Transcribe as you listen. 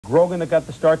Grogan that got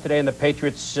the start today, and the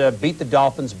Patriots beat the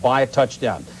Dolphins by a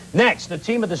touchdown. Next, the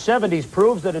team of the 70s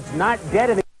proves that it's not dead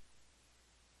anymore.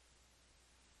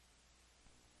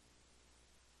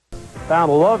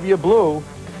 Found Love You Blue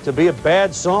to be a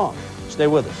bad song. Stay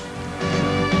with us.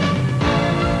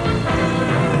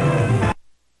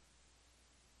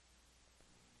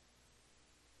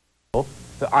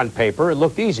 On paper, it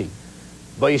looked easy.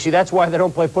 But you see, that's why they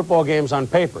don't play football games on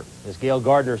paper, as Gayle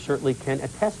Gardner certainly can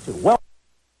attest to. Well,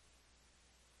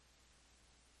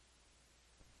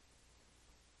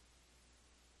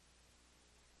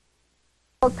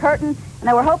 curtain, and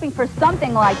they were hoping for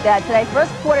something like that today.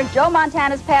 First quarter, Joe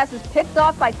Montana's pass is picked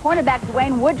off by cornerback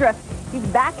Dwayne Woodruff. He's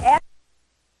back at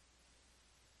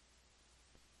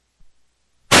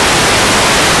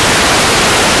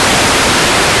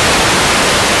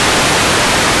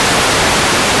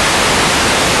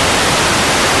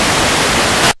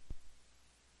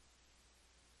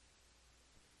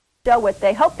show what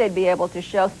they hoped they'd be able to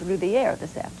show through the air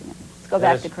this afternoon. Let's go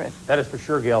back to Chris. That is for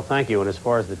sure, Gail. Thank you. And as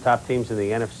far as the top teams in the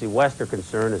NFC West are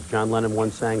concerned, as John Lennon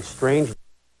once sang, strange.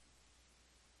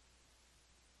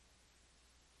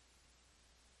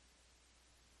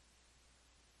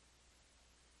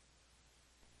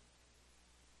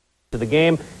 To the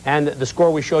game, and the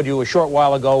score we showed you a short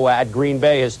while ago at Green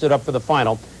Bay has stood up for the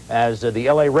final, as the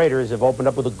LA Raiders have opened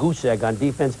up with a goose egg on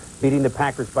defense, beating the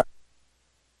Packers by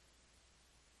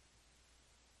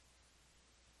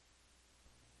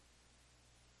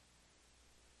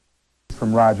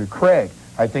from Roger Craig.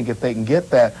 I think if they can get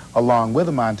that along with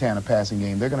the Montana passing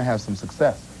game, they're going to have some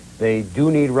success. They do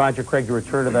need Roger Craig to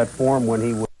return to that form when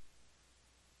he was.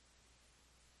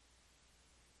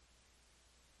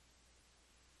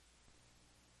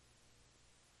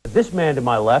 This man to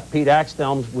my left, Pete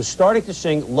Axthelm, was starting to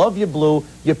sing "Love You Blue."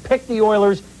 You picked the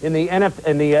Oilers in the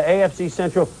AFC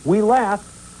Central. We laugh.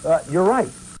 You're right.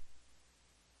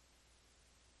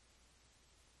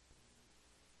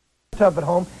 Up at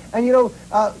home, and you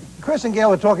know, Chris and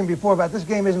Gail were talking before about this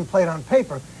game isn't played on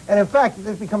paper, and in fact,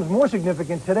 this becomes more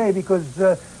significant today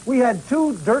because we had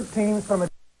two dirt teams from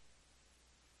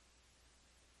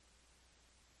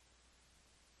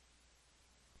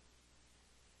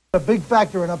a big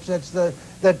factor in upsets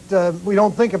that we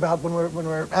don't think about when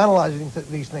we're analyzing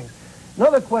these things.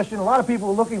 Another question: a lot of people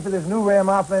are looking for this new Ram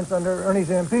offense under Ernie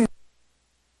Zampese.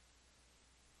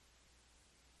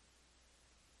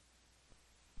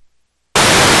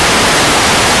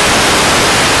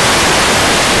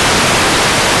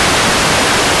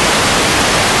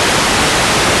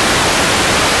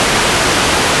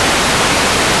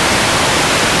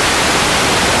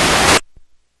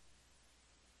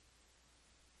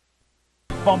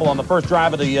 Fumble on the first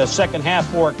drive of the second half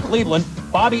for Cleveland.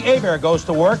 Bobby Hebert goes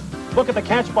to work. Look at the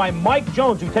catch by Mike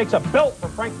Jones, who takes a belt for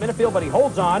Frank Minifield, but he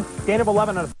holds on. Gain of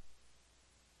 11 on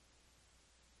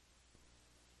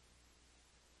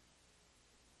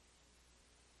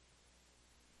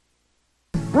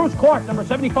Bruce Clark, number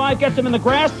 75, gets him in the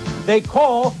grass. They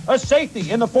call a safety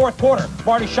in the fourth quarter.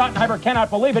 Marty Schottenheimer cannot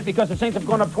believe it because the Saints have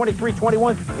gone up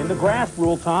 23-21 in the grass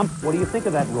rule. Tom, what do you think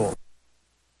of that rule?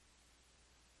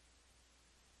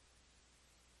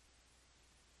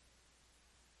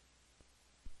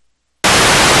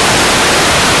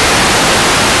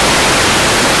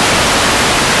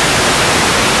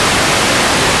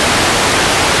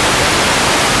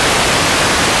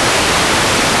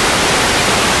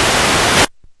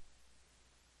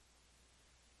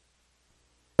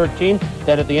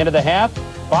 Then at the end of the half,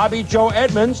 Bobby Joe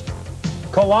Edmonds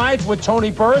collides with Tony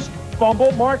Burris.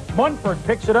 Fumble. Mark Munford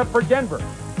picks it up for Denver.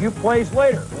 A few plays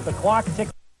later, with the clock ticking.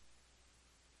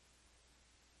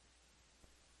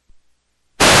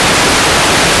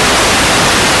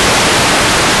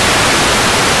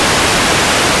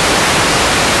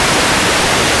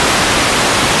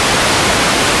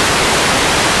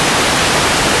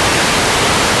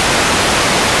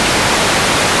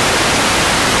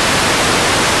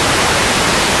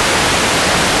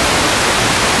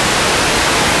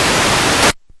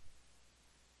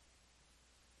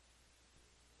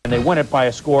 They win it by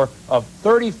a score of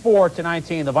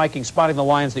 34-19. The Vikings spotting the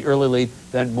Lions the early lead,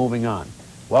 then moving on.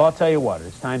 Well, I'll tell you what,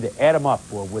 it's time to add them up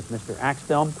with Mr.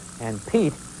 Axthelm and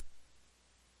Pete.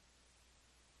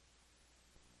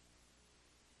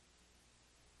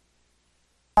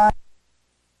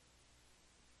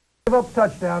 Give up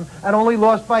touchdown and only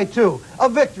lost by 2. A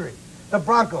victory. The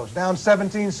Broncos down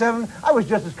 17-7. I was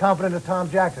just as confident as Tom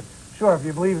Jackson. Sure, if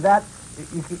you believe that,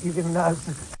 you can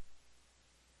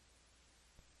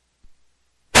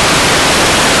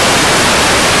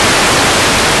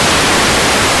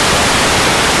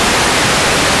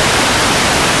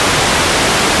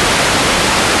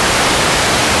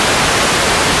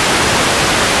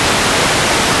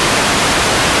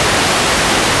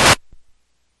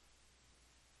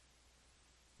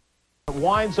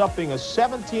winds up being a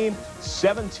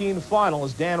 17-17 final,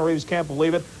 as Dan Reeves can't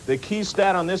believe it. The key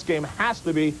stat on this game has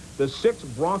to be the 6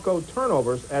 Bronco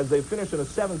turnovers as they finish in a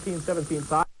 17-17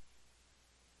 tie.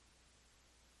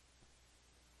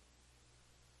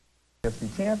 The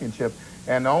championship,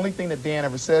 and the only thing that Dan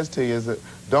ever says to you is that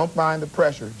don't mind the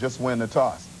pressure, just win the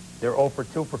toss. They're 0 for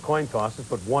 2 for coin tosses,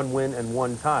 but 1 win and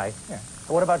 1 tie. Yeah. And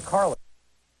what about Carlos?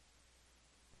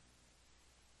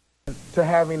 To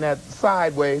having that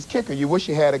sideways kicker, you wish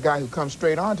you had a guy who comes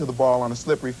straight onto the ball on a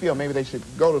slippery field. Maybe they should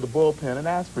go to the bullpen and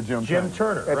ask for Jim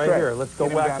Turner. That's right here. Let's go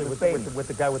back with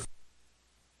the guy with...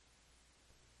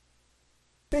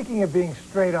 Speaking of being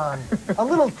straight on, a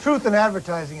little truth in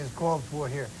advertising is called for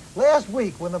here. Last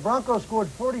week, when the Broncos scored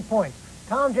 40 points,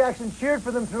 Tom Jackson cheered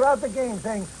for them throughout the game,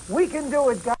 saying, "We can do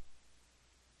it, guys."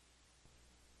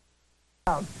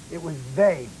 It was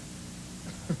they.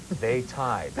 They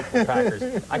tied the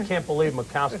Packers. I can't believe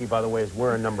Mikowski, by the way, is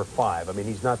wearing number 5. I mean,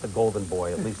 he's not the golden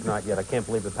boy, at least not yet. I can't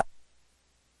believe the Packers.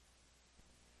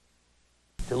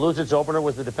 To lose its opener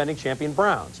was the defending champion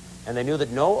Browns, and they knew that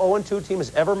no 0-2 team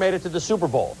has ever made it to the Super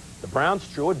Bowl. The Browns,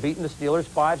 true, had beaten the Steelers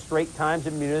 5 straight times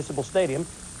in Municipal Stadium,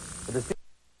 but the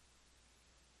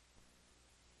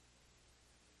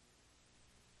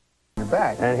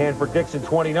back. And Hanford Dixon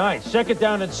 29. 2nd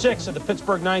down and 6 at the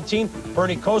Pittsburgh 19.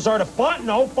 Bernie Kosar to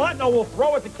Fontenot. Fontenot will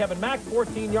throw it to Kevin Mack,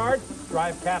 14 yards.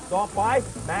 Drive capped off by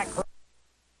Mack. Of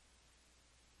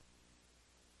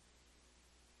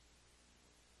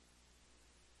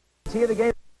the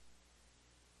game.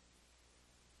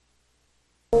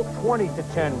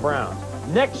 20-10 Browns.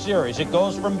 Next series, it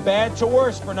goes from bad to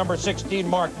worse for number 16,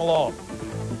 Mark Malone.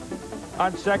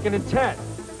 On 2nd and 10,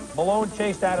 Malone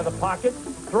chased out of the pocket.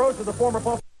 Throws to the former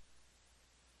Buffalo.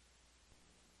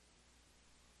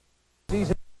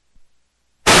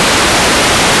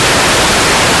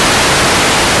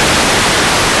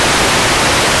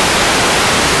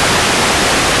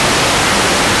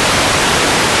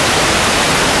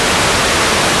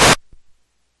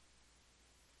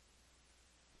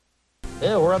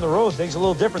 Yeah, we're on the road. Things a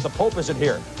little different. The Pope isn't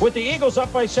here. With the Eagles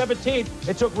up by 17,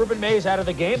 it took Ruben Mays out of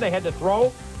the game. They had to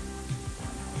throw.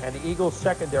 And the Eagles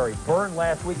secondary burned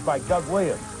last week by Doug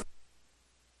Williams.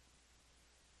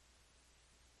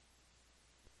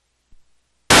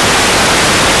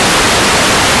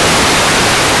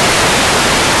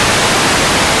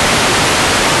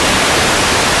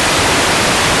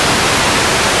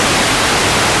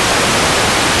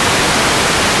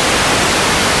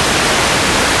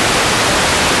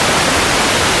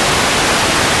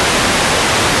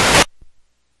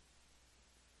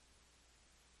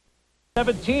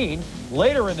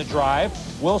 Later in the drive,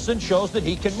 Wilson shows that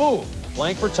he can move.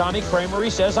 Playing for Tommy Kramer, he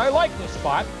says, "I like this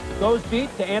spot." Goes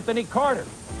deep to Anthony Carter,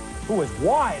 who is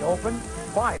wide open.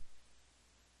 5.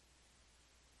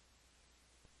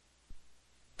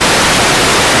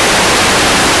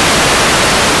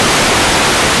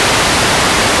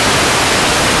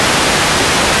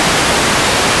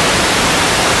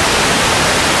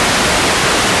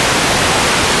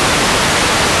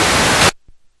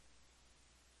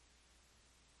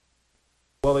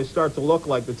 Well, they start to look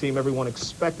like the team everyone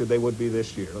expected they would be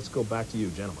this year. Let's go back to you,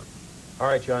 gentlemen. All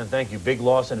right, John, thank you. Big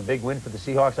loss and a big win for the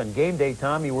Seahawks on game day.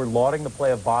 Tom, you were lauding the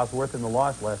play of Bosworth in the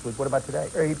loss last week. What about today?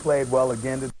 He played well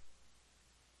again.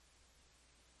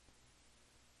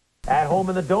 At home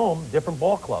in the Dome, different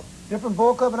ball club. Different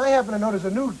ball club, and I happen to notice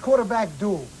a new quarterback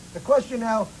duel. The question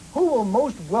now, who will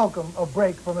most welcome a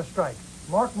break from a strike?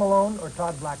 Mark Malone or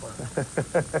Todd Blackburn?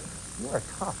 You're a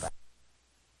tough ass.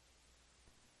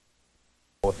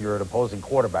 If you're an opposing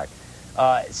quarterback.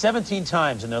 17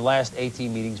 times in their last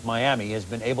 18 meetings, Miami has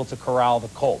been able to corral the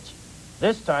Colts.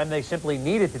 This time, they simply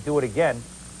needed to do it again,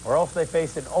 or else they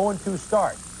faced an 0-2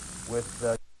 start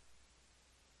with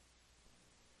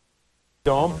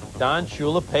Dome. Don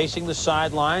Shula pacing the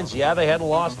sidelines. Yeah, they hadn't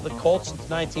lost to the Colts since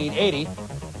 1980.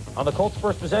 On the Colts'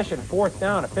 first possession, 4th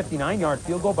down, a 59-yard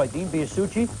field goal by Dean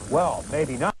Biasucci. Well,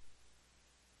 maybe not.